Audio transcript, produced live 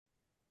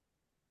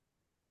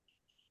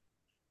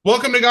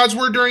Welcome to God's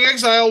Word During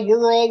Exile.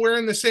 We're all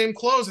wearing the same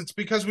clothes. It's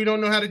because we don't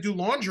know how to do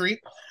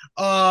laundry.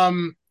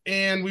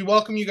 And we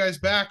welcome you guys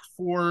back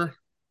for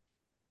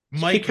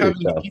Speak Mike for having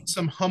to yourself. eat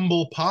some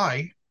humble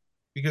pie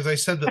because I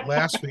said that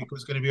last week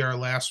was going to be our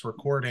last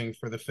recording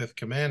for the fifth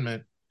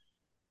commandment.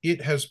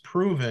 It has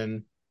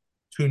proven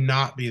to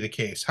not be the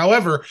case.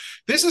 However,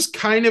 this is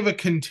kind of a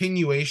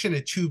continuation,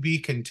 a to be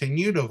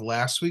continued of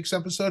last week's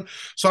episode.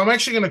 So I'm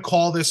actually going to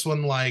call this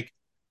one like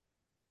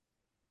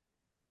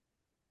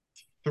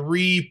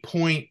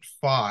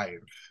 3.5.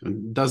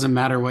 It doesn't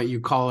matter what you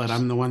call it.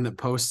 I'm the one that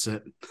posts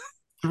it.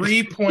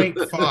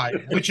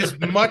 3.5, which is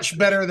much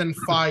better than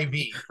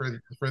 5e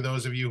for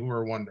those of you who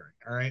are wondering.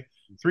 All right.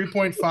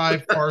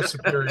 3.5 far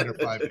superior to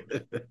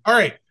 5e. All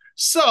right.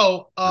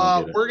 So I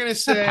don't get it. we're gonna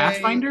Is that say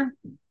Pathfinder?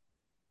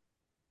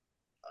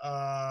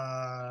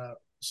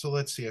 so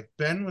let's see if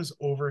Ben was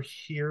over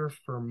here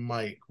for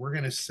Mike. We're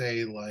gonna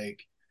say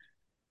like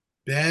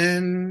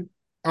Ben.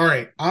 All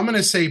right, I'm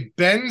gonna say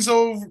Ben's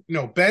over.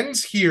 No,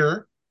 Ben's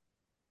here,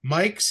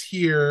 Mike's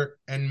here,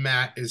 and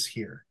Matt is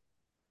here.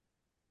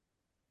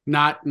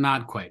 Not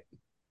quite.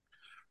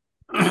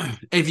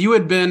 If you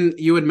had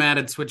Matt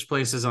had switched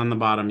places on the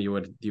bottom, you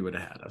would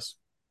have had us.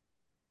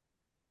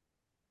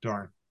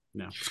 Darn.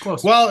 No, it's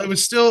close. Well, it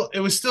was still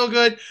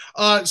good.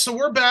 So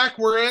we're back.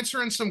 We're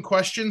answering some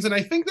questions, and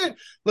I think that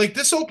like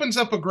this opens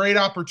up a great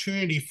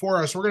opportunity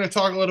for us. We're going to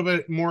talk a little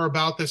bit more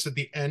about this at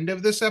the end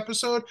of this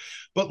episode,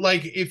 but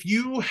like if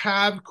you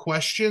have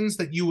questions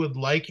that you would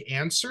like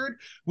answered,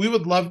 we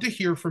would love to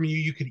hear from you.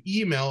 You could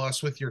email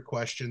us with your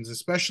questions,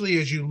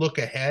 especially as you look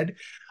ahead.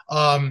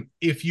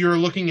 If you're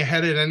looking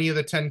ahead at any of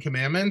the Ten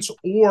Commandments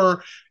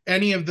or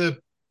any of the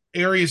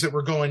areas that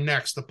we're going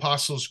next,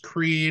 Apostles'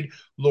 Creed,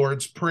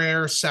 Lord's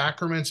Prayer,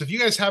 sacraments. If you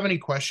guys have any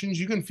questions,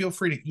 you can feel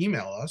free to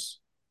email us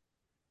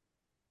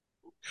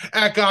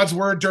at God's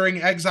Word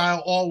During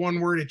Exile, all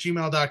one word at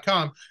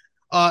gmail.com.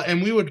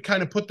 And we would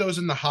kind of put those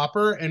in the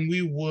hopper and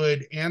we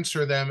would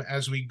answer them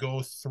as we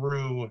go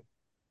through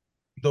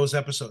those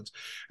episodes.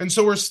 And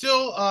so we're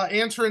still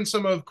answering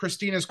some of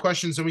Christina's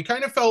questions. And we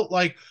kind of felt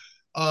like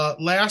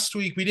last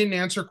week we didn't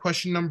answer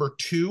question number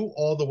 2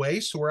 all the way.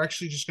 So we're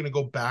actually just going to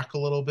go back a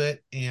little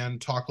bit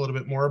and talk a little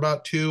bit more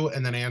about 2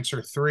 and then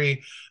answer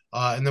 3.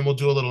 And then we'll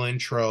do a little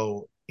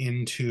intro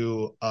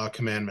into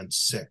commandment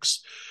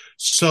 6.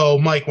 So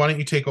Mike, why don't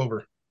you take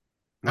over?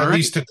 All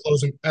right.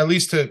 At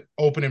least to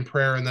open in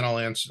prayer, and then I'll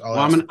answer. I'll Well,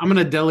 I'm ask gonna, the I'm question.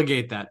 gonna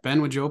delegate that.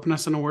 Ben, would you open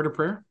us in a word of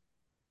prayer,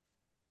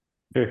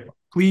 Here,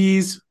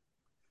 please?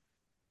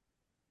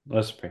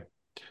 let's pray.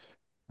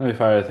 Holy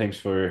Father, thanks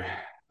for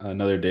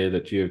another day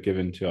that you have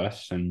given to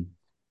us, and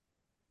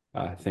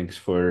thanks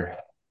for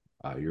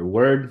your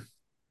word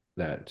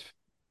that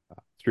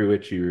through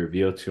which you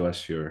reveal to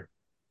us your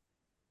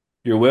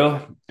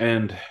will.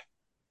 And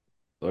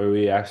Lord,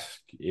 we ask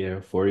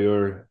for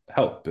your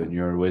help and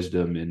your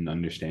wisdom in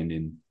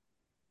understanding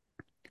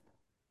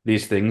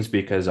these things,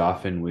 because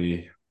often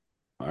we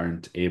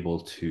aren't able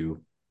to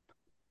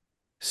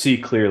see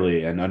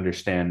clearly and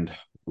understand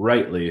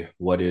rightly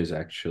what is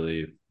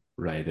actually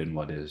right and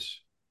what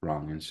is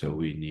wrong. And so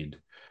we need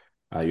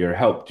your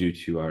help due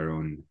to our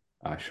own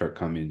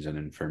shortcomings and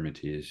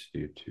infirmities,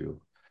 due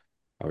to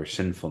our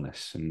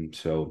sinfulness. And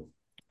so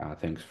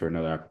thanks for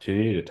another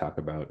opportunity to talk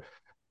about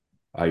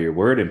your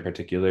word, in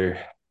particular,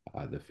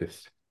 the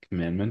fifth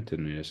commandment.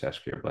 And we just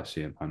ask for your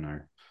blessing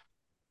upon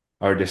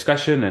our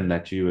discussion, and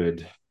that you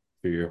would,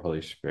 through your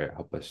Holy Spirit,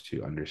 help us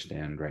to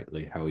understand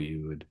rightly how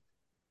you would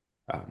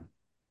um,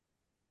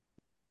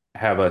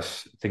 have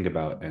us think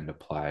about and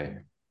apply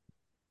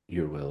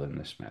your will in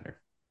this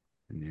matter.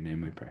 In your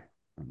name we pray.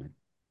 Amen.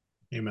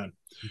 Amen.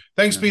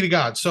 Thanks be to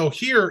God. So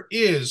here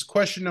is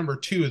question number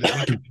 2 that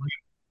we can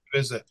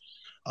revisit.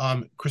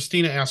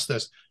 Christina asked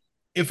this.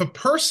 If a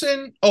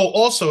person,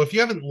 also, if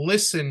you haven't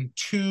listened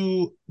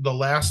to the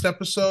last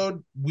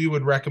episode, we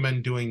would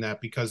recommend doing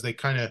that because they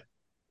kind of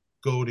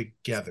go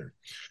together.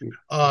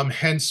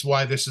 Hence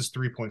why this is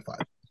 3.5.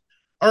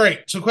 All right.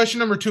 So question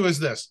number 2 is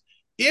this.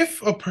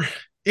 If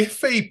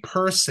a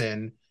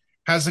person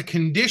has a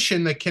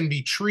condition that can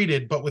be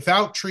treated, but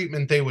without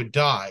treatment, they would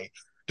die,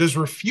 does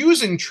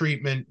refusing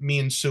treatment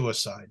mean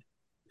suicide?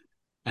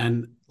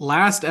 And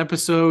last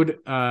episode,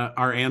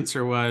 our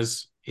answer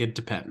was it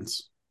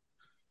depends.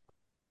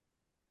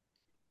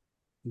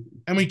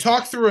 And we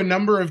talked through a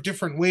number of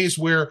different ways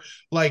where,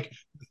 like,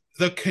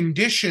 the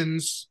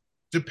conditions,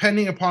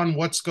 depending upon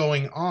what's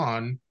going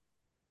on,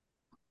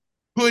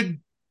 could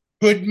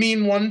could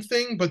mean one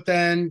thing, but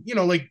then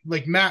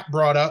like Matt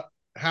brought up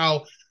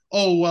how,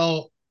 oh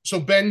well, so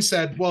Ben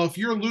said, well, if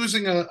you're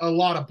losing a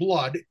lot of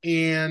blood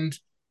and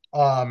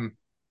um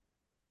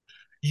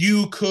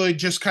you could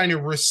just kind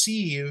of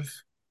receive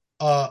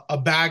a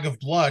bag of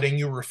blood and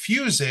you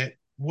refuse it,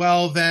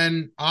 well,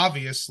 then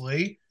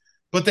obviously.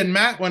 But then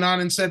Matt went on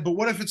and said, but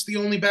what if it's the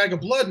only bag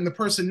of blood and the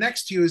person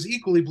next to you is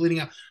equally bleeding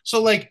out?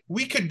 So, like,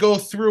 we could go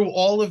through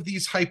all of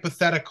these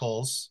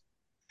hypotheticals,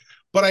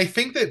 but I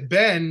think that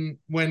Ben,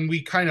 when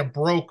we kind of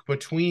broke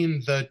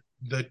between the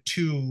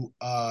two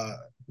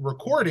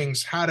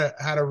recordings had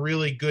a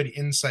really good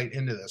insight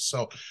into this.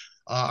 So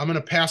I'm going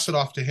to pass it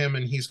off to him,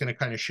 and he's going to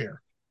kind of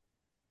share.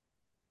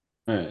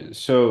 All right.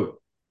 So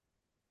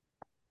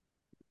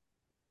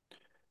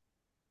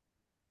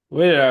the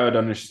way that I would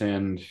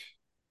understand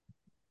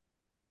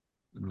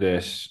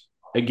this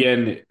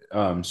again,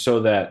 so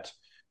that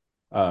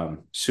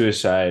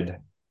suicide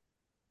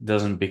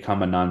doesn't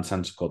become a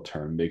nonsensical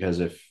term, because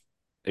if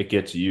it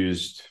gets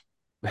used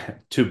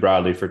too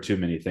broadly for too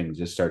many things,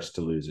 it starts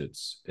to lose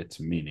its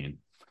meaning.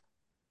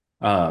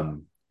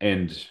 And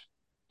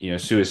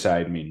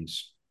suicide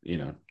means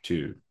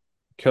to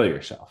kill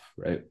yourself,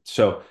 right?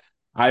 So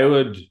I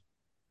would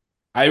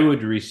I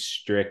would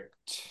restrict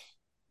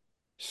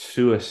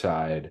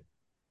suicide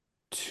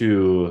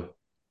to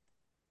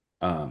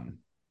um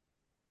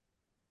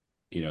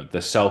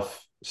the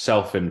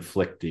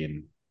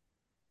self-inflicting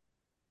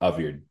of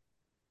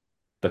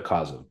the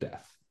cause of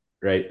death,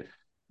 right?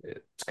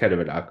 It's kind of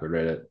an awkward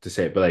way to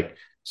say it, but like,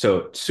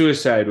 so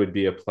suicide would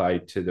be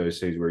applied to those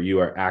things where you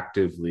are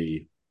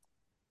actively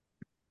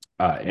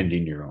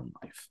ending your own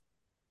life,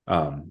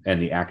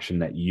 and the action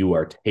that you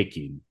are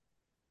taking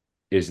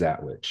is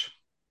that which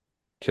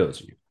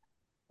kills you.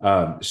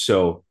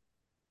 So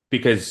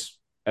because,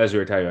 as we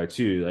were talking about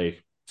too,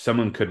 like,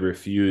 someone could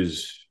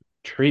refuse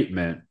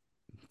treatment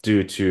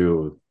due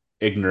to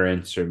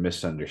ignorance or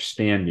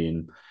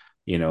misunderstanding.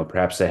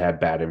 Perhaps they had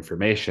bad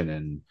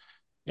information,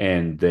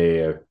 and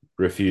they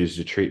refused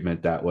a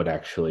treatment that would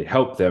actually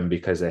help them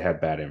because they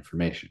had bad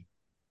information.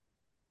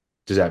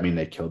 Does that mean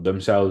they killed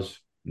themselves?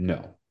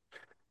 No.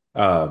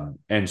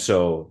 And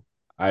so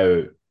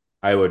I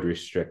would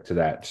restrict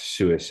that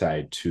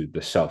suicide to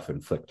the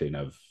self-inflicting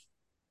of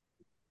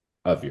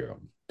your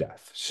own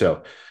death.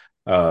 So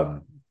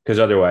because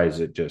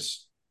otherwise it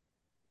just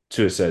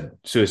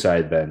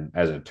suicide then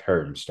as a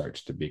term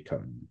starts to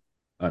become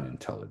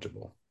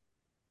unintelligible.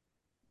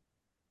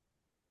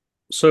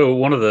 So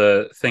one of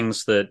the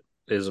things that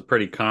is a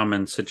pretty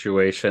common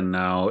situation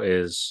now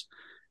is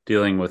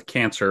dealing with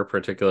cancer,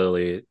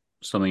 particularly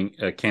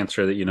a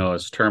cancer that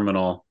is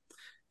terminal,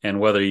 and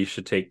whether you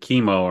should take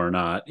chemo or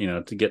not,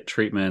 to get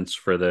treatments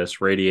for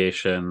this,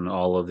 radiation,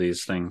 all of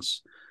these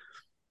things,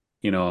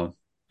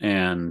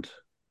 and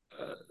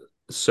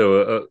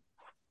so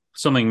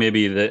something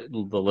maybe that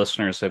the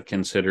listeners have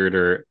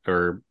considered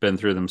or been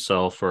through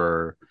themselves,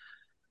 or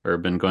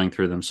been going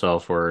through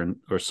themselves, or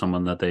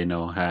someone that they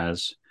know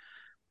has.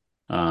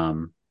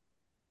 The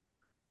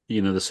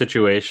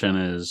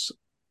situation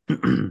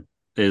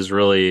is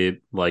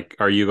really like,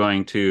 are you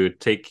going to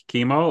take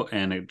chemo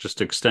and it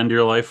just extend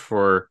your life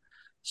for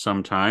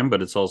some time,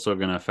 but it's also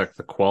going to affect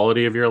the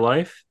quality of your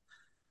life?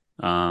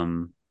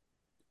 Or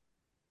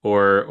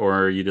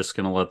are you just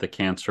going to let the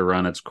cancer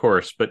run its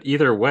course? But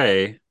either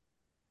way,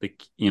 the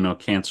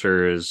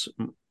cancer is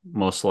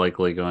most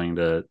likely going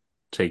to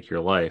take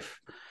your life.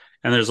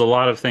 And there's a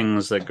lot of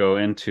things that go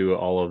into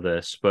all of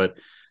this, but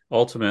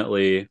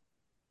ultimately,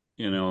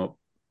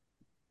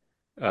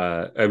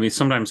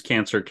 sometimes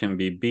cancer can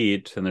be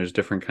beat, and there's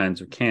different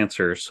kinds of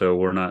cancer. So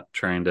we're not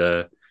trying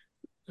to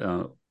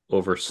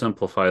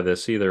oversimplify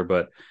this either,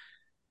 but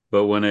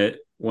when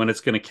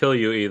it's going to kill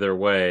you either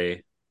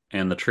way,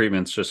 and the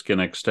treatment's just going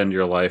to extend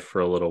your life for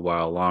a little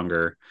while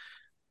longer,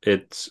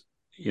 it's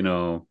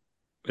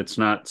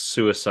not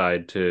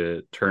suicide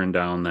to turn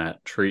down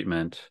that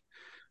treatment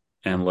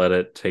and let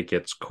it take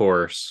its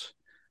course.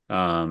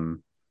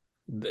 And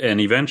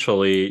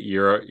eventually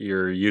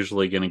you're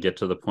usually going to get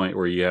to the point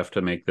where you have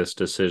to make this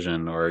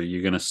decision. Or are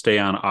you going to stay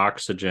on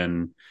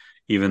oxygen,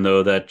 even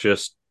though that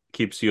just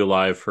keeps you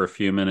alive for a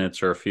few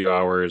minutes or a few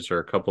hours or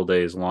a couple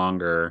days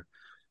longer?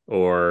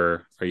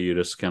 Or are you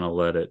just going to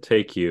let it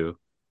take you?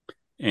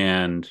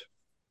 And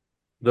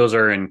those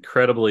are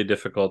incredibly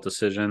difficult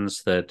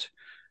decisions that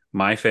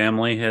my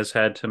family has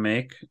had to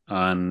make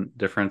on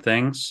different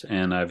things.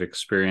 And I've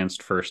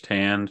experienced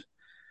firsthand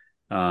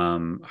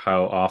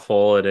how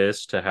awful it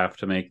is to have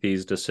to make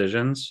these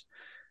decisions.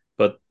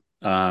 But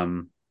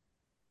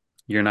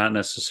you're not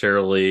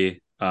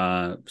necessarily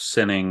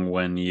sinning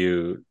when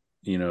you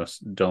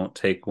don't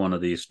take one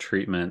of these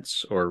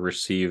treatments or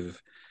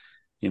receive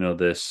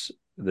this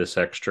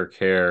extra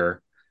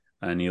care,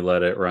 and you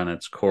let it run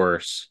its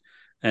course.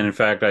 And in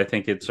fact, I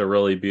think it's a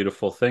really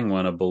beautiful thing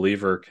when a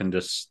believer can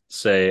just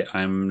say,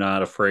 I'm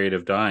not afraid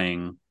of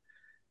dying,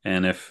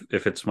 and if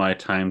it's my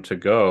time to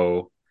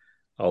go,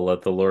 I'll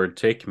let the Lord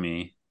take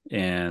me.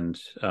 And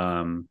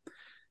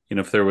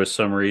if there was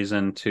some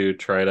reason to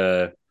try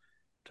to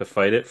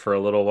fight it for a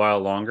little while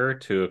longer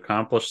to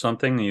accomplish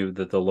something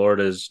that the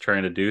Lord is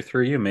trying to do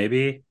through you,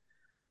 maybe.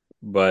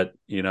 But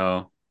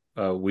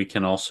we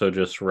can also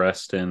just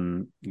rest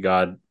in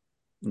God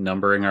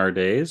numbering our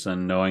days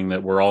and knowing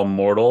that we're all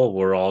mortal.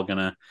 We're all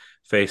gonna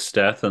face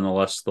death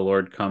unless the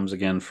Lord comes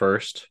again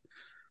first.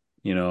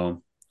 We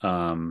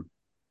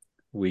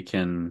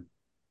can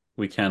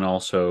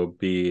also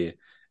be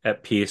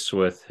at peace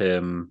with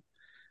him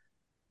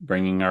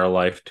bringing our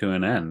life to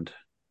an end.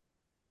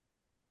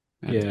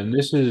 Yeah, and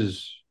this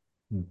is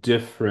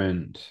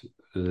different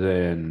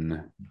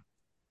than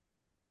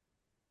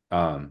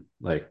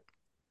like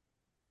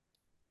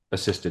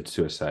assisted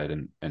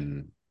suicide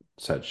and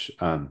such.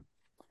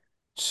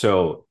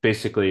 So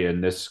basically,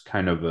 in this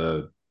kind of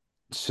a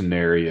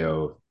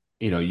scenario,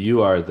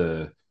 you are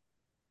the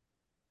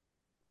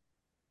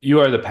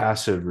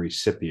passive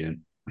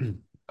recipient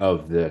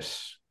of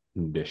this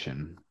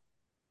condition,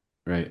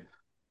 right?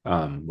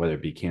 Whether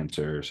it be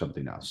cancer or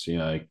something else,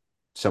 like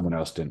someone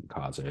else didn't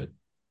cause it,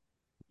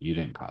 you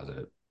didn't cause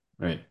it,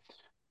 right?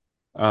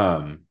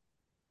 Um,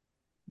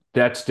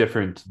 that's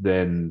different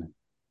than,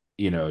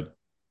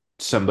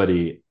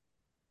 somebody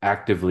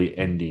actively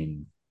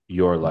ending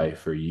your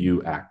life or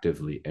you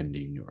actively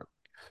ending your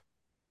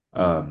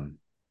um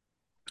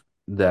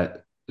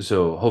that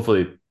so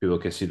hopefully people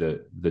can see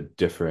the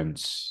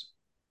difference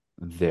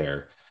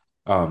there.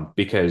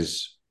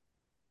 Because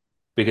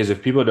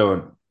if people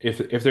don't,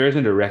 if there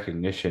isn't a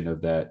recognition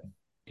of that,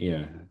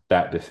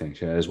 that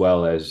distinction, as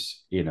well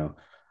as,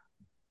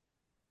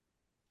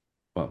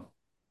 well,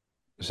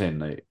 saying,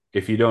 like,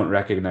 if you don't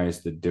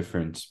recognize the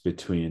difference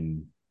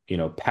between,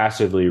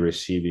 passively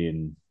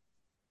receiving,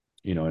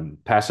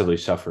 and passively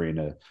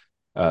suffering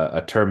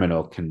a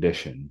terminal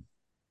condition,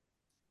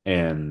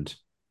 and,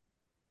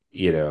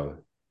 you know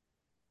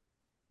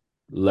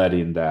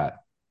letting that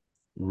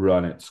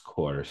run its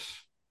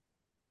course,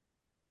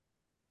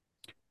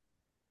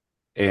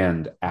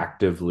 and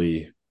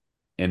actively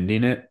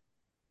ending it,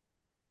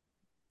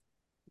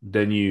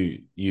 then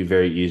you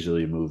very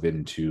easily move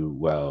into,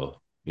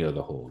 well,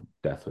 the whole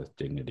death with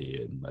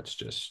dignity, and let's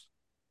just,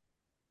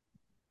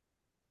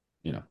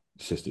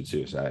 assisted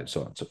suicide,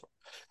 so on and so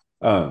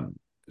forth.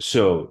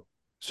 So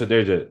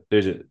there's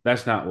a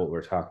that's not what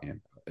we're talking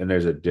about, and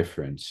there's a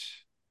difference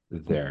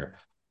there.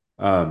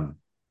 um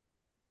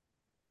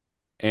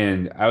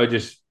and I would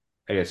just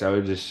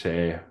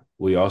say,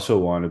 we also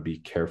want to be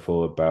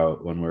careful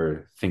about, when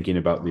we're thinking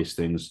about these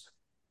things,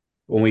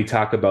 when we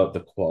talk about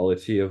the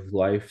quality of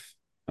life.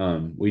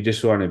 We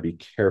just want to be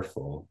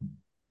careful,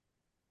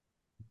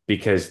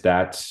 because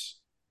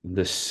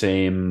the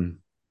same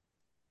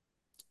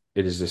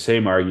it is the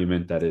same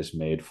argument that is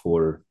made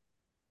for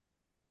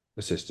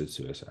assisted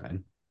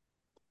suicide.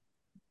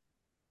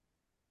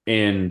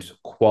 And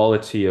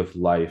quality of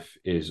life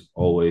is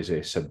always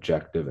a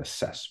subjective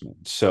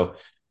assessment.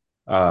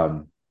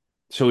 Um,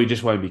 so we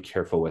just want to be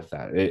careful with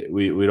that.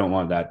 We don't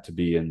want that to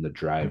be in the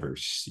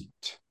driver's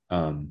seat,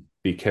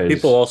 because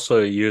People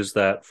also use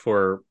that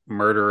for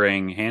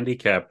murdering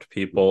handicapped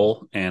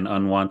people and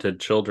unwanted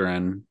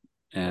children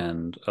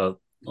and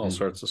all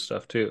sorts of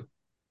stuff too.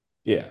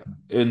 Yeah,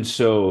 and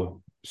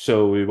so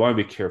we want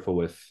to be careful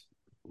with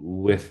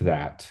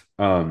that.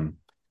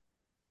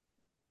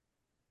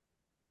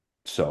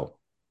 So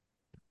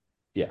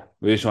yeah,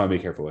 we just want to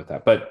be careful with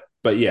that.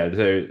 But yeah,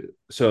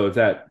 so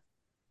that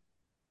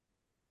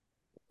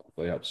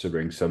hopefully helps to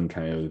bring some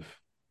kind of,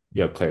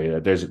 clarity,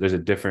 that there's a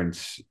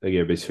difference,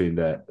 again, between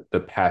the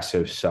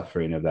passive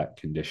suffering of that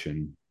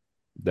condition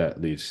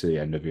that leads to the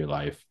end of your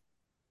life,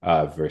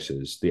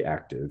 versus the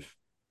active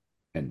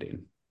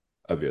ending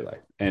of your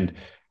life. And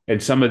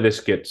some of this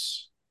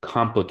gets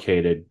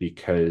complicated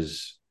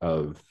because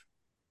of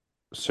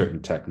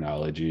certain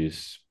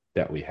technologies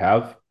that we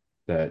have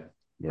that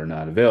were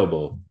not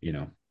available,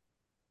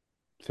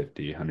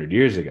 50, 100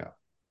 years ago,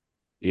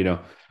 you know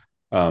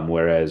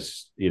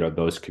whereas,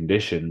 those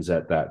conditions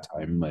at that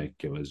time, like,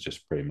 it was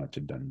just pretty much a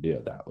done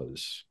deal. That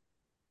was,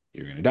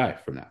 you're going to die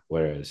from that.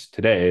 Whereas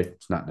today,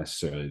 it's not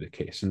necessarily the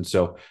case. And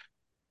so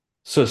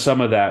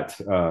some of that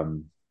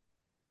can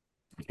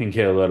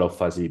get a little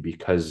fuzzy,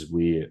 because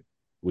we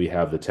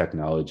have the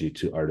technology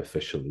to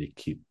artificially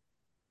keep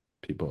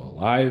people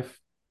alive.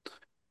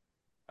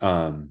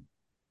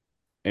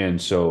 And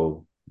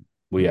so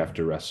we have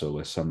to wrestle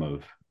with some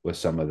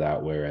of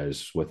that,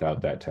 whereas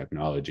without that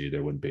technology,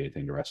 there wouldn't be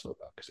anything to wrestle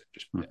about, because it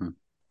just,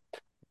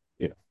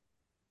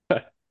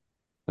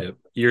 Yep.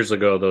 Years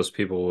ago, those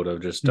people would have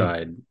just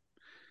died.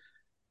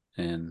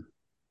 And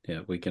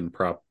yeah, we can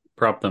prop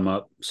them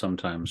up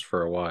sometimes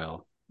for a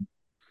while.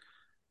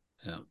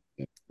 Yeah.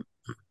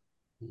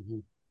 Mm-hmm.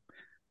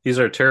 These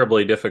are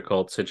terribly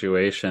difficult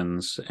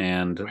situations,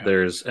 and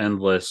there's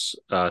endless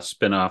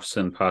spin-offs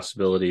and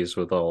possibilities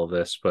with all of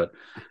this. But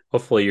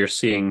hopefully, you're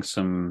seeing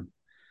some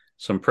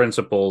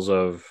principles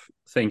of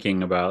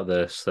thinking about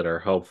this that are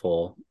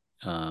helpful.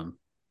 And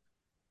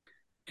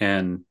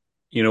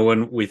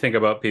when we think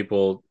about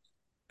people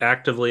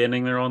actively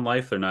ending their own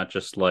life, they're not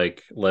just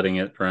like letting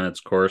it run its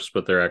course,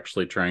 but they're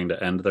actually trying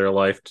to end their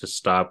life to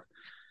stop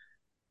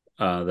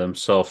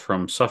themselves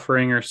from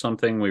suffering or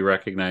something. We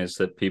recognize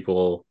that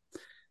people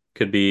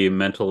could be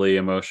mentally,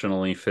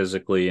 emotionally,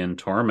 physically in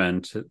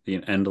torment,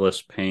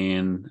 endless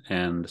pain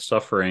and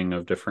suffering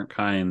of different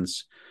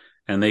kinds,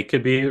 and they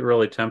could be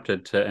really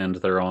tempted to end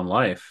their own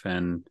life.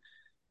 And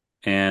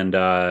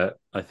I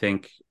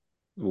think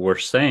we're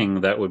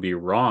saying that would be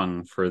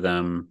wrong for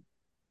them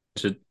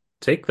to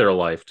take their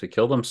life, to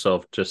kill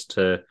themselves, just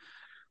to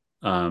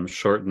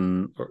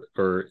shorten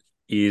or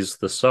ease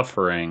the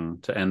suffering,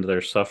 to end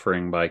their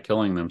suffering by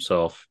killing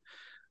themselves.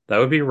 That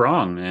would be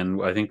wrong,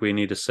 and I think we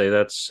need to say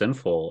that's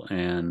sinful.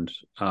 And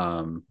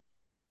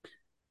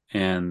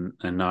and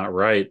not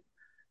right.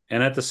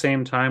 And at the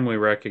same time, we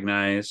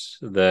recognize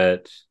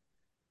that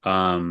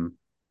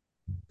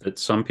that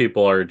some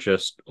people are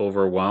just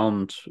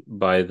overwhelmed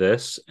by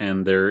this,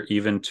 and they're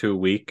even too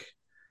weak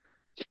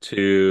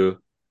to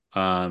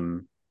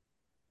um,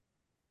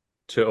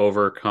 to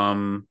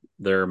overcome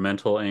their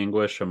mental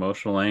anguish,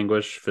 emotional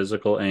anguish,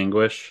 physical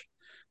anguish,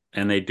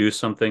 and they do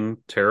something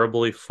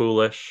terribly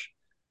foolish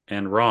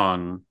and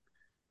wrong.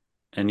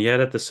 And yet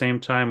at the same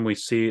time, we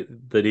see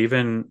that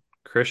even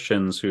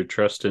Christians who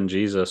trust in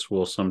Jesus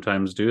will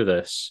sometimes do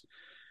this.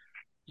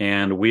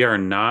 And we are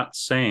not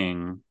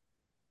saying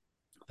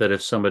that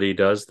if somebody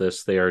does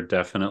this, they are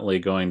definitely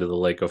going to the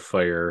lake of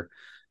fire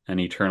and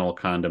eternal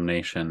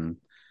condemnation.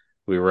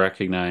 We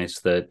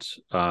recognize that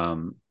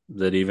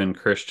that even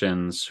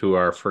Christians who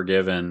are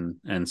forgiven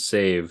and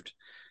saved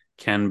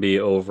can be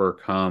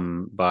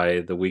overcome by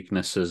the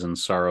weaknesses and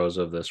sorrows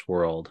of this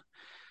world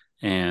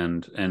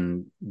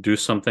and do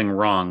something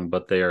wrong,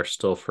 but they are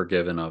still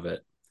forgiven of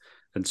it.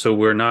 And so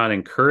we're not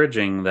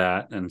encouraging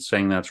that and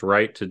saying that's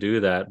right to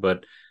do that,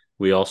 but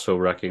we also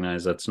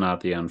recognize that's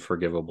not the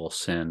unforgivable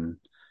sin.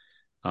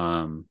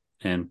 And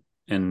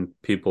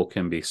people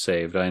can be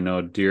saved. I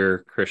know dear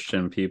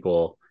Christian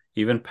people,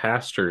 even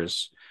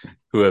pastors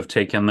who have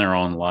taken their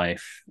own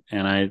life,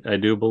 and I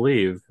do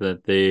believe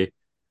that they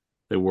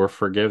were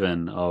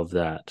forgiven of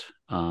that.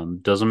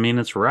 Doesn't mean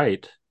it's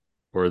right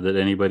or that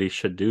anybody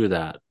should do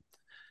that,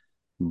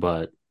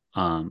 but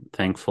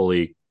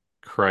thankfully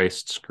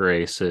Christ's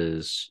grace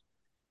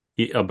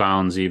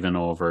abounds even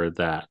over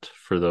that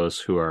for those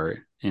who are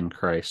in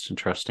Christ and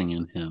trusting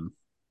in him.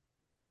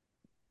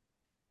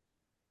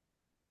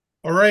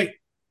 All right,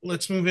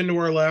 let's move into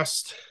our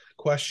last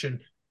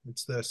question.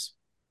 It's this.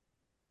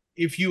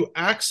 If you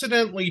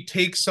accidentally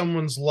take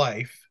someone's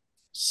life,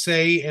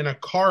 say in a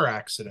car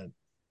accident,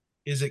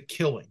 is it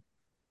killing?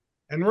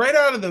 And right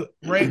out of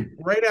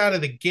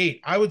the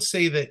gate, I would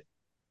say that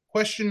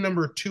question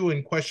number 2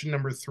 and question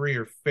number 3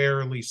 are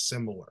fairly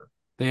similar.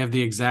 They have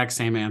the exact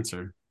same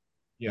answer.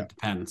 Yeah. It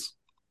depends.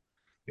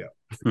 Yeah.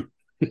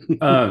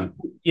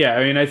 Yeah,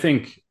 I mean, I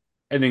think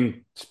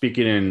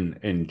speaking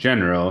in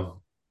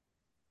general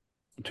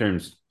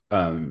terms,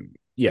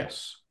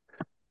 yes.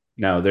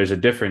 Now there's a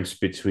difference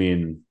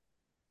between,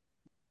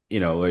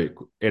 like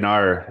in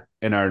our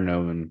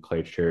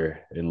nomenclature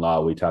in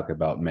law, we talk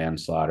about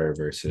manslaughter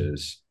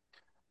versus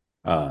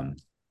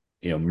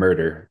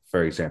murder,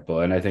 for example.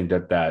 And I think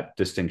that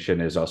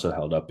distinction is also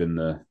held up in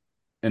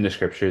the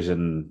scriptures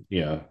and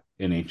in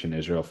ancient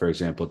Israel, for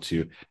example,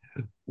 too,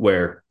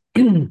 where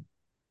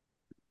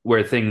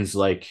where things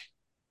like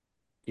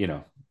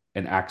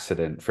an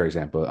accident, for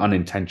example,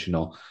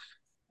 unintentional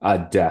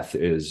death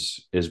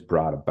is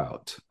brought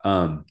about.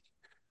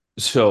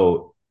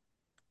 So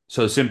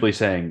simply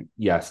saying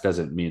yes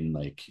doesn't mean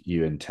like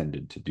you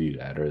intended to do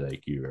that or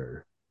like you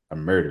are a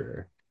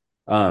murderer.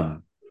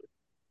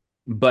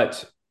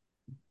 But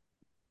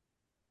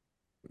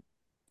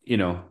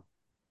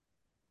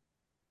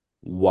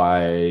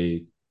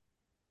why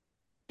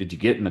did you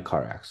get in a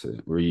car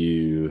accident? Were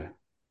you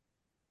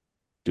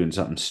doing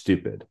something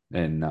stupid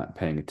and not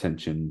paying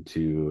attention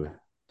to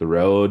the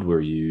road?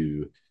 Were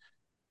you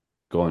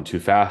going too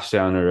fast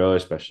down the road,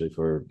 especially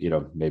for,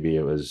 maybe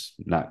it was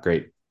not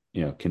great,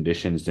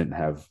 conditions, didn't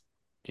have,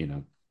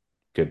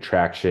 good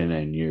traction,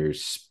 and you're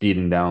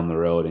speeding down the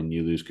road and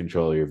you lose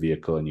control of your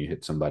vehicle and you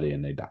hit somebody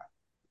and they die.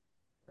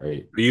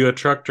 Right. Are you a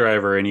truck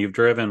driver and you've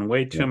driven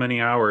way too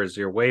many hours?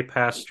 You're way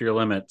past your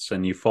limits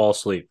and you fall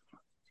asleep.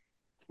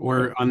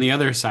 Or on the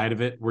other side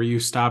of it, where you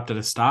stopped at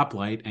a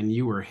stoplight and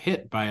you were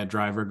hit by a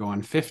driver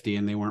going 50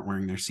 and they weren't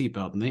wearing their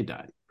seatbelt and they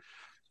died.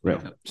 Right.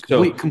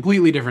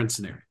 Completely different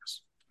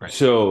scenarios. Right.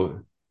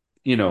 So,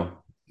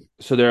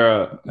 so there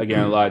are,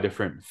 again, a lot of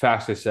different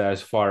facets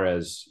as far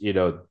as,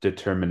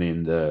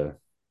 determining the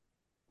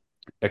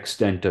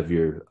extent of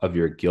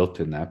your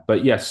guilt in that.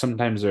 But yes,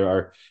 sometimes there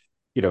are,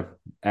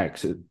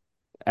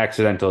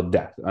 accidental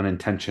death,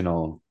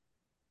 unintentional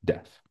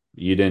death.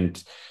 You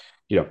didn't,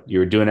 you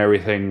were doing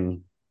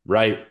everything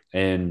right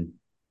and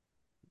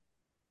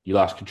you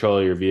lost control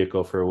of your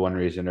vehicle for one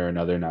reason or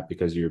another, not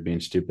because you were being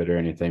stupid or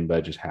anything, but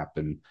it just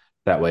happened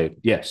that way.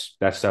 Yes,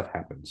 that stuff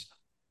happens.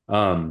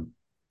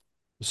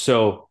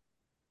 So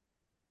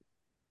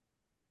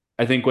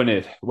I think when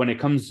it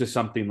comes to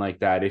something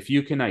like that, if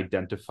you can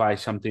identify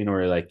something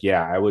where like,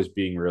 yeah, I was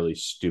being really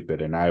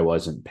stupid and I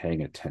wasn't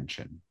paying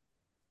attention,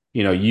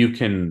 you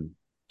can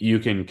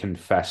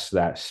confess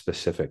that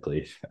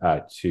specifically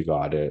to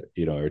God,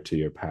 or to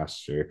your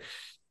pastor,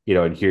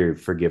 and hear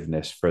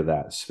forgiveness for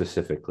that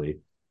specifically.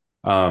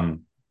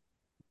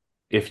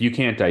 If you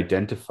can't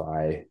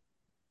identify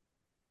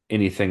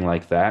anything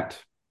like that,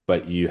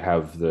 but you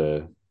have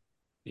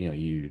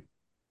you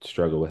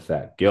struggle with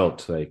that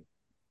guilt,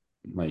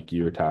 like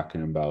you were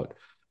talking about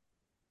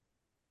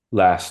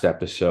last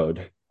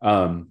episode,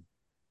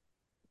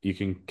 you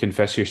can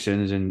confess your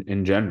sins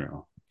in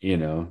general.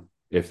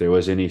 If there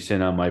was any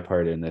sin on my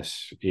part in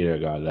this,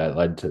 God, that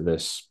led to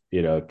this,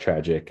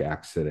 tragic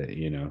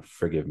accident,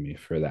 forgive me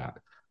for that.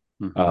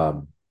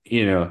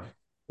 Mm-hmm.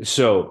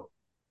 So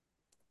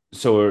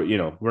so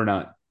we're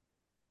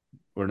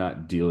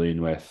not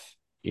dealing with,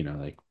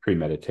 like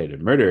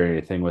premeditated murder or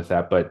anything with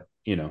that, but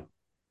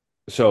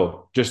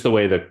so just the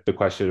way that the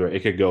question,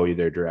 it could go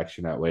either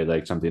direction that way,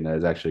 like something that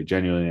is actually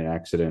genuinely an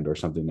accident or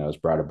something that was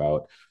brought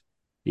about,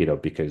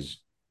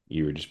 because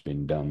you were just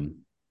being dumb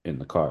in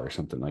the car or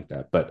something like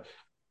that. But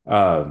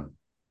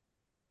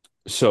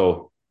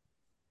so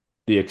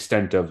the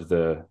extent of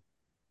the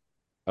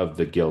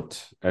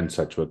guilt and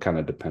such would kind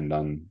of depend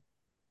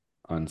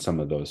on some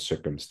of those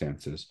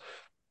circumstances.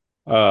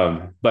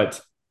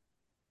 But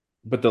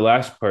the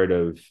last part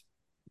of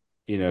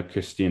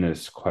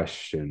Christina's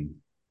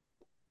question,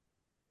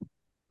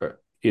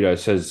 it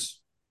says,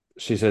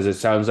 she says, it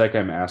sounds like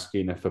I'm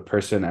asking, if a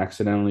person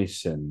accidentally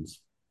sins,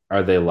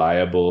 are they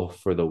liable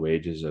for the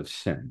wages of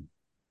sin?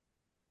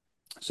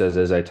 It says,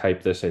 as I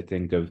type this, I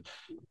think of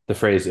the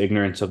phrase,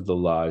 ignorance of the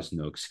law is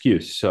no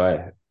excuse.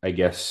 So I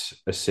guess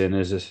a sin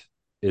is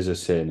a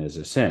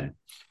sin.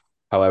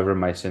 However,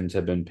 my sins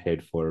have been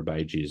paid for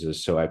by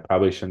Jesus, so I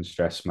probably shouldn't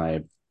stress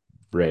my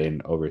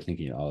brain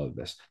overthinking all of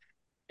this.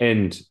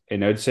 And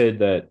I'd say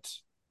that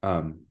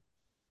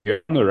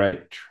you're on the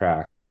right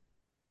track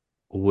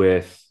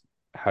with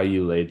how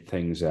you laid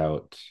things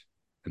out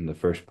in the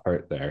first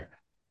part there.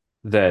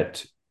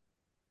 That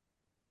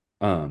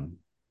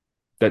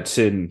that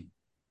sin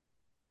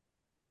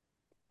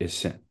is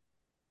sin,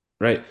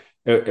 right?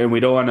 And we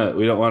don't want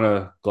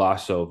to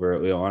gloss over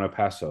it. We don't want to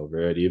pass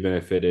over it, even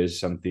if it is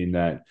something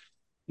that,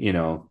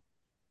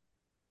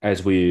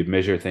 as we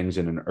measure things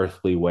in an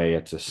earthly way,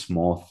 it's a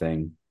small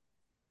thing.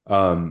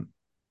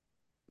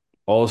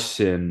 All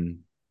sin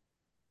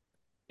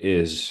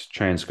is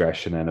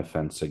transgression and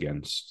offense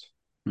against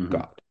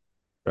God,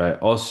 right?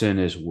 All sin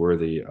is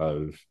worthy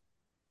of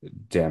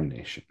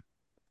damnation.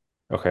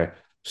 Okay.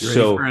 You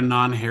ready for a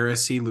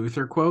non-heresy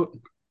Luther quote?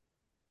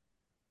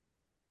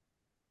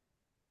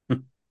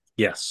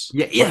 Yes.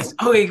 Yeah, yes.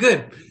 Okay,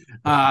 good.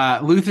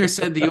 Luther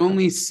said, the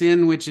only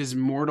sin which is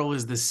mortal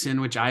is the sin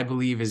which I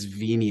believe is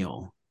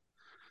venial.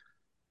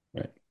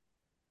 Right.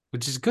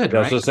 Which is good, He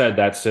right? also said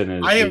that sin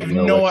is I have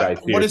no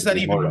what does that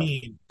even mortal.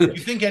 mean? You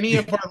think any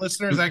of our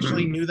listeners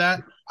actually knew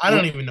that? I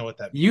don't even know what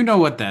that means. You know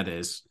what that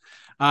is.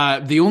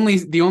 The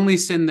only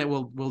sin that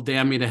will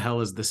damn me to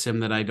hell is the sin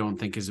that I don't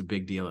think is a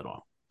big deal at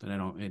all. That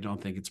I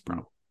don't think it's a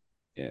problem.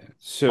 Yeah.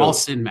 So all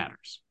sin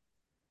matters.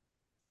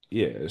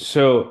 Yeah.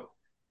 So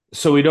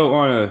we don't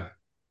want to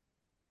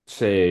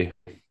say,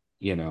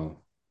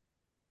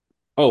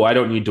 oh, I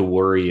don't need to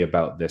worry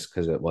about this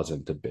because it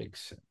wasn't a big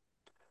sin.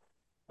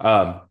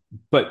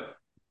 But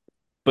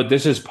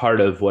this is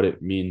part of what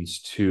it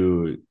means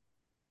to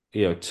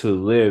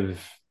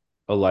live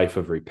a life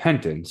of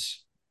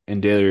repentance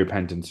and daily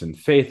repentance and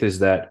faith, is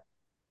that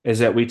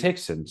we take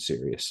sin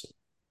seriously.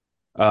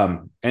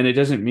 And it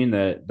doesn't mean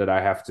that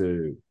I have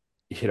to,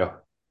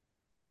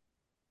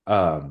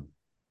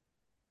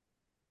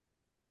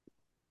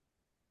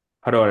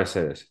 how do I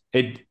say this?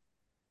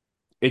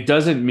 It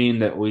doesn't mean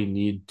that we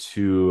need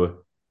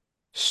to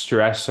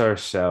stress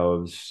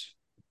ourselves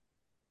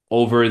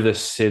over the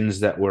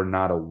sins that we're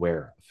not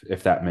aware of,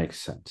 if that makes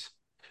sense.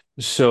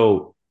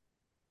 So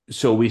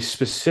we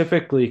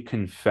specifically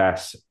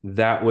confess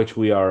that which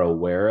we are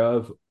aware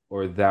of,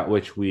 or that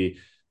which we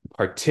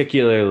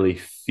particularly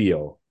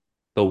feel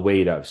the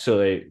weight of. So,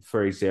 like,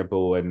 for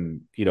example,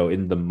 when,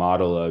 in the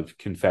model of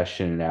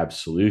confession and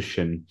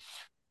absolution,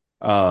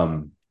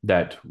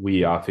 that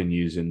we often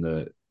use in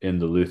the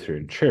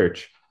Lutheran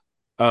Church,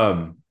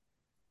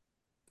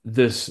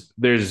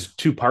 there's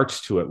two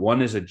parts to it.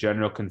 One is a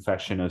general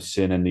confession of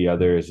sin, and the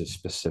other is a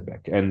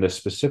specific. And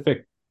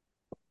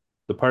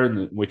the part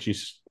in which you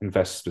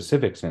confess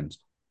specific sins,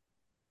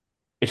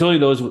 it's only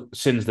those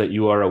sins that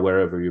you are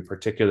aware of or you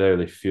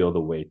particularly feel the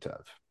weight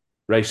of,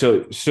 right?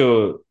 So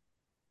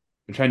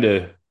I'm trying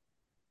to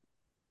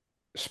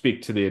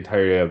speak to the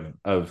entirety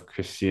of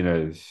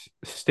Christina's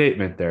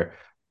statement there.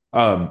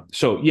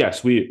 So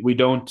yes, we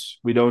don't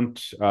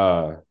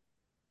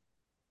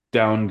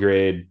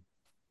downgrade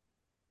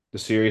the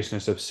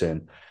seriousness of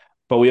sin,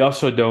 but we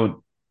also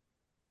don't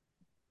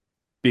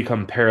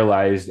become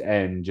paralyzed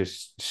and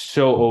just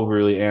so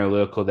overly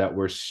analytical that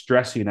we're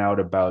stressing out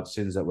about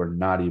sins that we're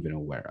not even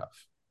aware of.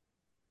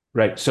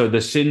 Right. So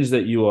the sins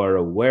that you are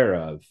aware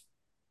of,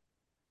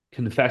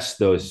 confess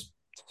those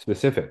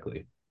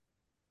specifically.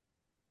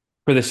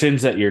 For the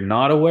sins that you're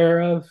not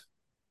aware of,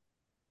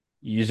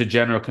 use a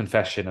general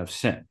confession of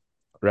sin.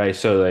 Right.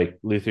 So like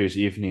Luther's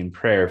evening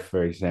prayer,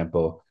 for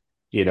example,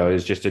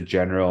 is just a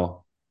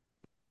general,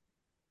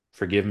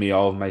 forgive me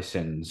all of my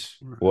sins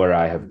where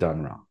I have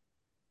done wrong.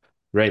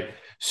 Right.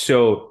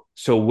 So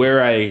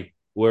where I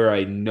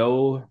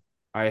know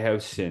I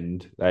have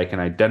sinned, I can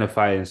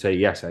identify and say,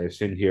 yes, I have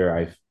sinned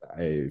here.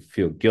 I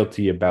feel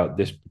guilty about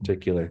this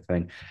particular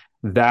thing,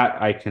 that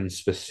I can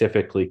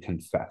specifically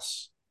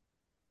confess.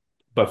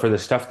 But for the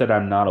stuff that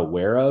I'm not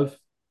aware of,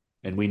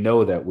 and we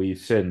know that we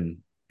sin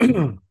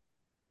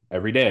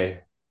every day,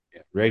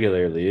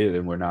 regularly,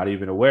 and we're not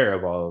even aware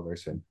of all of our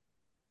sin,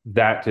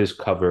 that is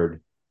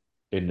covered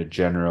in the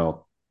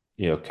general,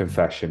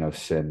 confession of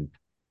sin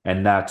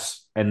And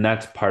that's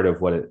part of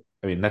what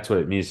that's what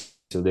it means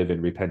to live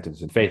in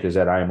repentance and faith, is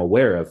that I am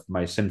aware of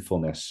my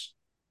sinfulness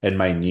and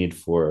my need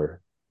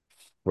for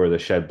the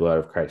shed blood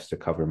of Christ to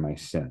cover my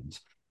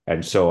sins.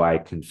 And so I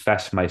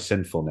confess my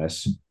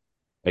sinfulness,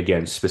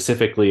 again,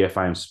 specifically if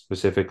I'm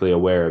specifically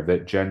aware of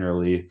it,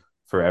 generally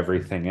for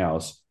everything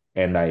else.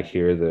 And I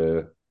hear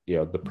the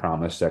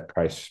promise that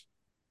Christ's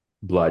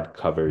blood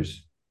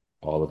covers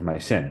all of my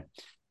sin.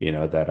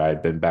 That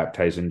I've been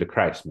baptized into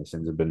Christ. My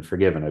sins have been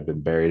forgiven. I've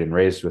been buried and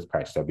raised with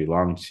Christ. I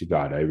belong to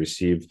God. I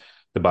receive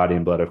the body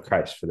and blood of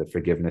Christ for the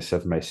forgiveness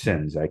of my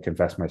sins. I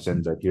confess my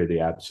sins. I hear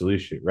the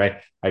absolution, right?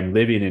 I'm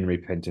living in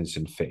repentance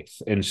and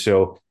faith. And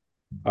so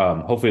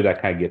hopefully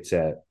that kind of gets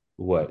at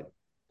what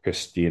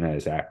Christina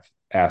is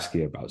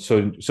asking about.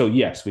 So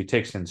yes, we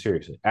take sin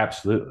seriously.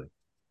 Absolutely.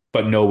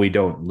 But no, we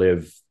don't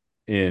live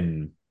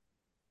in,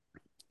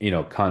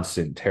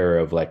 constant terror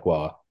of like,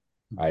 well,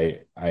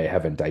 I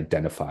haven't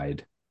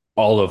identified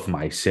all of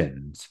my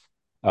sins,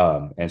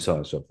 and so on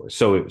and so forth.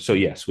 So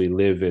yes, we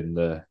live in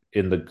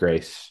the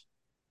grace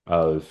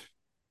of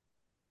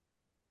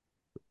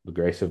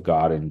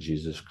God and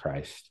Jesus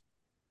Christ,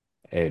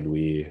 and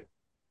we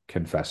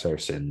confess our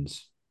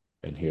sins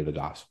and hear the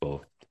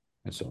gospel,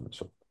 and so on and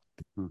so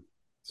forth.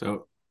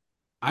 So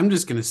I'm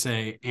just going to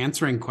say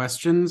answering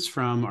questions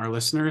from our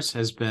listeners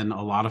has been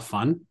a lot of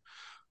fun.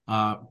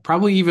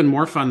 Probably even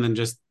more fun than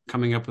just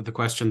coming up with the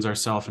questions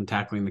ourselves and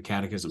tackling the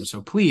catechism.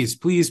 So please,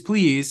 please,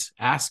 please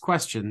ask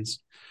questions,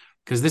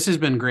 because this has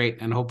been great,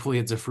 and hopefully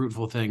it's a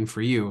fruitful thing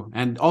for you.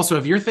 And also,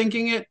 if you're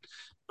thinking it,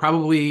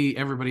 probably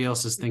everybody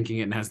else is thinking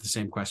it and has the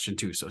same question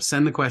too. So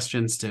send the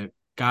questions to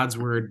God's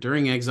Word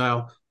During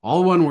Exile,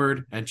 all one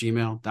word,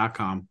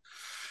 @gmail.com.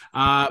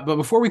 But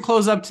before we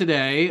close up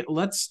today,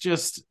 let's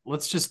just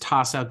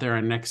toss out there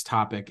our next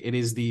topic. It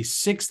is the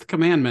 6th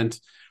commandment,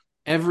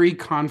 every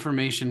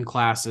confirmation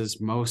class's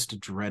most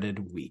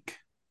dreaded week.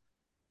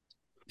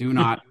 Do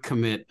not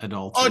commit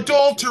adultery.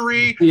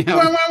 Adultery.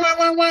 Yeah.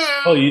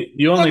 Oh,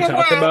 you only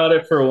talk about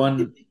it for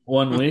one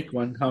week,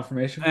 one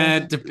confirmation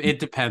class? It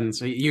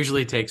depends. It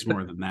usually takes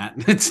more than that.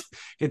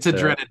 It's a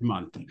dreaded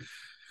month.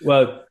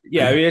 Well,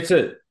 yeah, I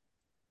mean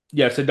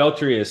yes,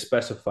 adultery is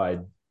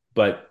specified,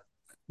 but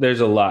there's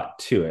a lot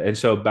to it. And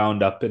so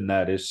bound up in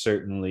that is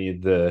certainly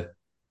the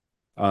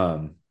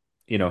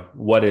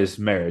what is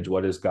marriage?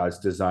 What is God's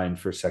design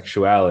for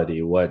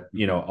sexuality? What,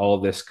 all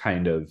this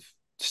kind of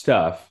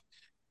stuff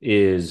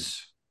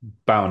is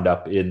bound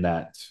up in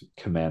that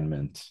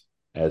commandment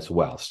as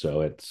well.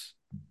 So it's,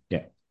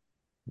 a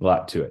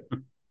lot to it.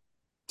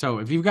 So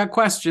if you've got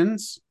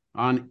questions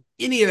on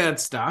any of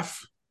that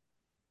stuff,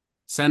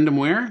 send them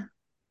where?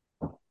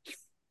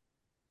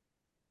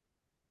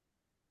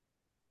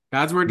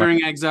 God's Word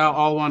During Exile,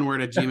 all one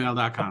word,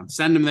 @gmail.com.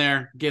 Send them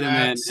there, get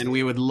them in, and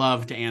we would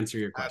love to answer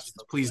your questions.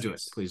 Please do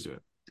it. Please do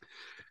it.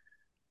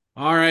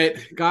 All right,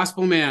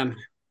 Gospel Man,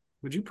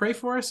 would you pray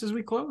for us as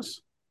we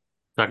close?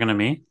 Talking to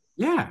me?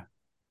 Yeah.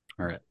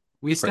 All right.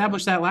 We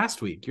established that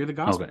last week. You're the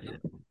Gospel. Okay.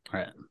 All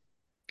right.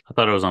 I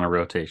thought it was on a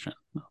rotation.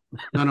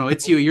 No,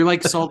 it's you. You're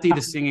like Salty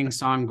the Singing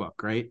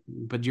Songbook, right?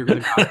 But you're the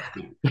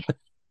Gospel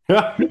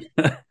Man.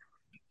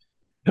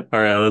 All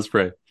right, let's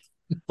pray.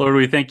 Lord,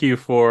 we thank you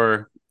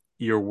for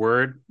your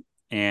word,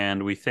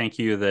 and we thank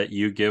you that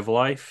you give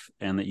life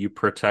and that you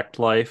protect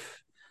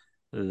life,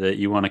 that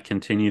you want to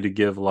continue to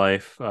give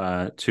life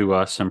to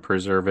us and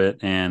preserve it,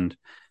 and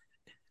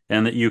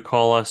that you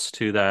call us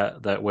to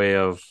that way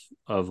of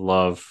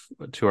love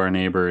to our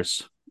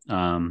neighbors,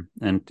 and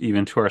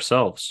even to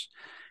ourselves.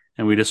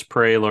 And we just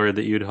pray, Lord,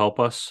 that you'd help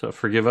us,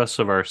 forgive us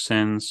of our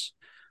sins,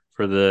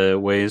 for the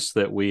ways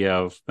that we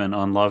have been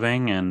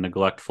unloving and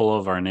neglectful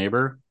of our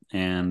neighbor.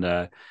 And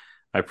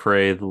I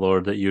pray,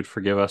 Lord, that you'd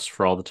forgive us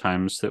for all the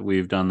times that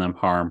we've done them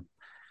harm.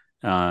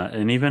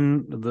 And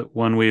even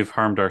when we've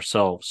harmed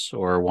ourselves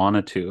or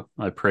wanted to,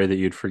 I pray that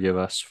you'd forgive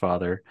us,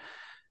 Father.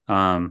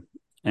 And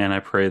I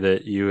pray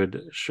that you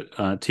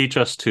would teach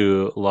us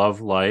to love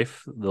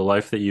life, the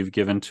life that you've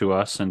given to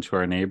us and to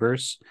our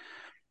neighbors,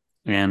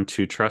 and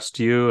to trust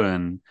you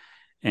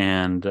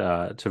and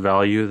to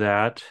value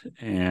that,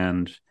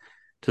 and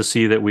to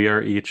see that we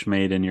are each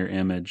made in your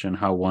image and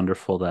how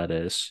wonderful that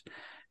is.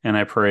 And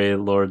I pray,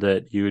 Lord,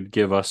 that you would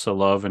give us a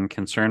love and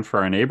concern for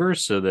our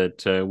neighbors, so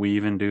that we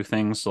even do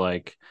things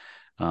like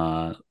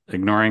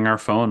ignoring our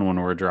phone when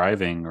we're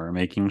driving, or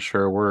making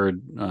sure we're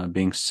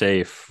being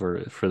safe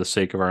for the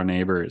sake of our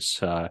neighbors,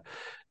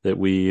 that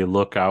we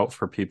look out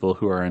for people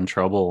who are in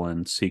trouble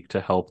and seek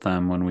to help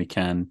them when we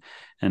can,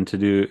 and to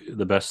do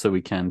the best that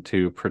we can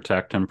to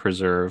protect and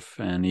preserve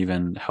and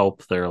even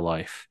help their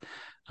life.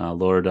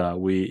 Lord,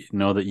 we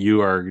know that you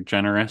are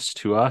generous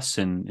to us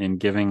in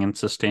giving and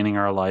sustaining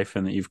our life,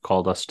 and that you've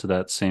called us to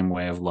that same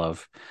way of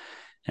love.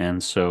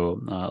 And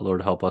so,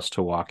 Lord, help us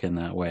to walk in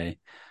that way.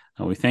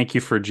 We thank you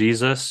for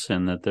Jesus,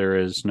 and that there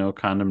is no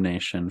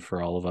condemnation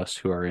for all of us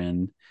who are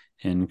in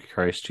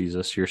Christ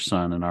Jesus, your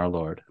Son and our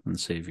Lord and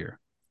Savior.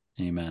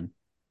 Amen.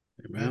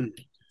 Amen.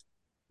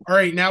 All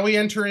right, now we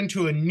enter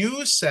into a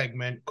new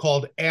segment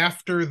called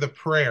After the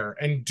Prayer.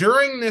 And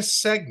during this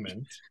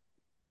segment,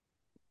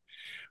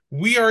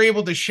 we are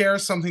able to share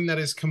something that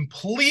is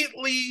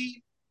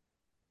completely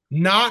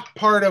not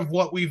part of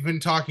what we've been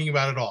talking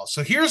about at all.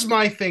 So here's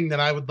my thing that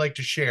I would like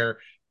to share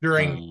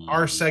during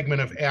our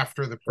segment of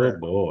After the Prayer. Oh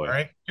boy. All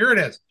right, here it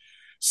is.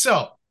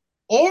 So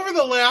over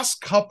the last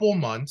couple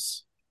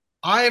months,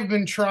 I have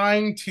been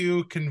trying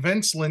to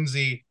convince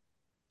Lindsay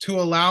to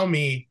allow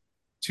me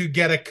to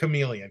get a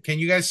chameleon. Can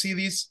you guys see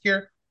these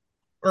here?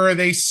 Or are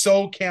they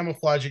so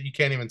camouflaged that you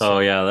can't even see? Oh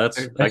yeah, I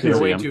can They're see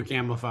way them. too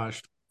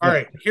camouflaged. All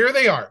right, here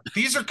they are.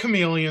 These are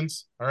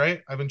chameleons. All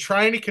right, I've been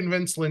trying to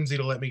convince Lindsay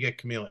to let me get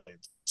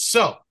chameleons.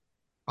 So,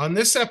 on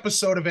this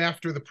episode of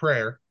After the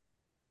Prayer,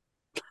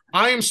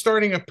 I am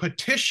starting a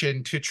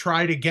petition to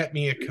try to get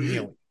me a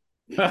chameleon.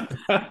 All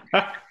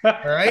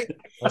right,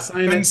 I'll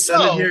sign it. And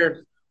Send it so-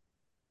 here.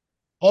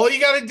 all you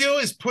got to do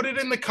is put it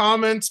in the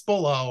comments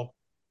below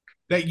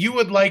that you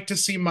would like to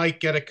see Mike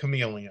get a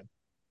chameleon.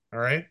 All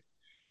right.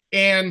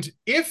 And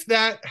if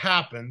that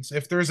happens,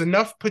 if there's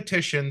enough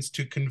petitions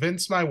to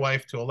convince my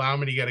wife to allow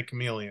me to get a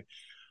chameleon,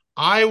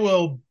 I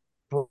will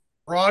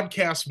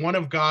broadcast one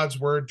of God's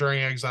Word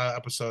during Exile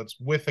episodes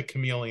with a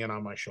chameleon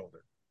on my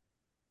shoulder.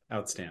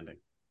 Outstanding.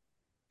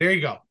 There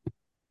you go.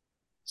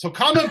 So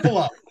comment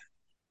below.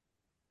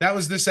 That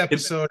was this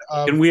episode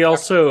of. Can we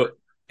also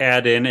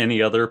add in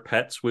any other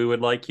pets we would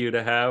like you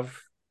to have?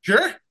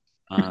 Sure.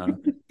 Uh,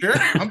 Sure.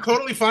 I'm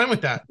totally fine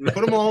with that.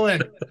 Put them all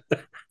in.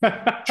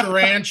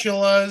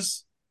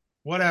 Tarantulas,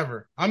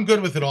 whatever. I'm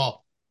good with it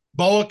all.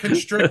 Boa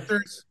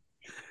constrictors.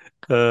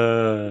 uh,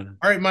 All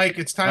right, Mike,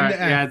 it's time All right,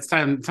 to end. yeah, it's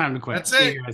time to quit. That's See it. you guys.